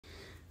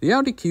The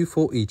Audi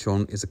Q4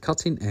 e-tron is a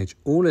cutting-edge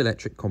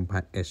all-electric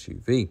compact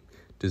SUV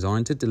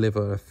designed to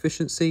deliver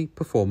efficiency,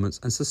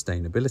 performance and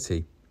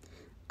sustainability.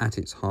 At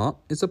its heart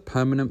is a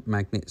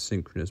Permanent-Magnet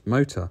Synchronous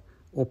Motor,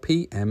 or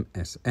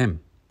PMSM.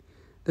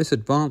 This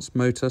advanced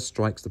motor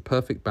strikes the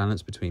perfect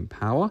balance between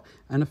power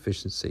and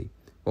efficiency,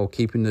 while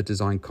keeping the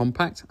design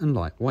compact and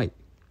lightweight.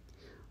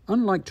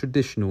 Unlike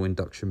traditional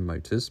induction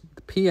motors,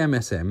 the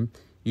PMSM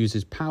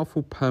uses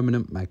powerful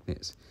permanent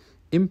magnets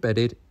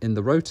embedded in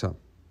the rotor.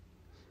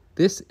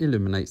 This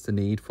eliminates the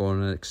need for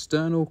an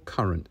external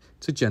current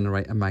to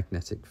generate a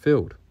magnetic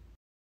field.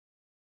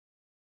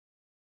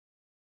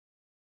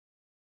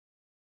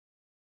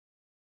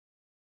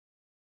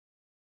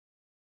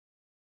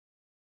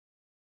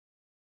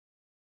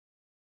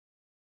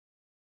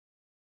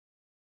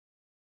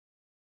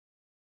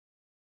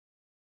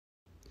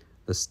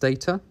 The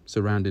stator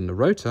surrounding the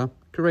rotor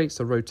creates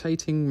a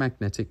rotating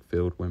magnetic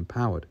field when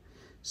powered,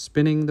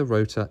 spinning the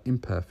rotor in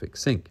perfect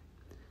sync.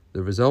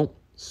 The result: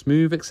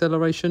 smooth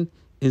acceleration,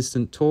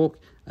 instant torque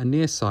and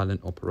near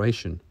silent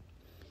operation.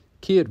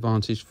 Key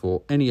advantage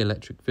for any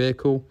electric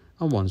vehicle,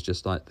 and one's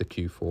just like the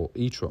Q4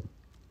 e-tron.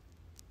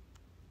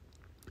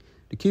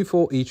 The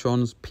Q4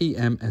 e-tron's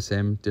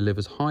PMSM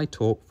delivers high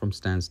torque from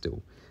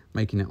standstill,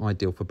 making it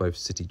ideal for both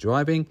city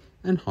driving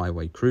and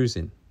highway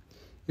cruising.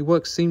 It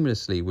works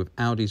seamlessly with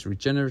Audi's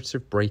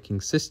regenerative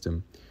braking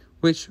system,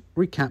 which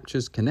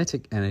recaptures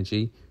kinetic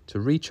energy to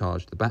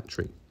recharge the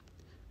battery,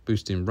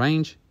 boosting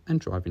range and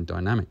driving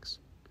dynamics.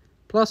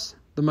 Plus,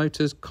 the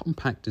motor's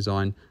compact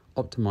design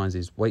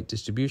optimizes weight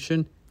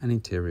distribution and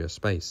interior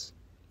space.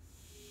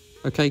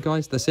 Okay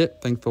guys, that's it.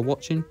 Thanks for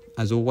watching.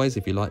 As always,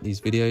 if you like these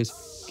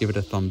videos, give it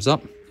a thumbs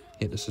up,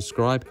 hit the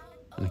subscribe,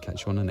 and I'll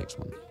catch you on the next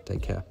one.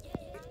 Take care.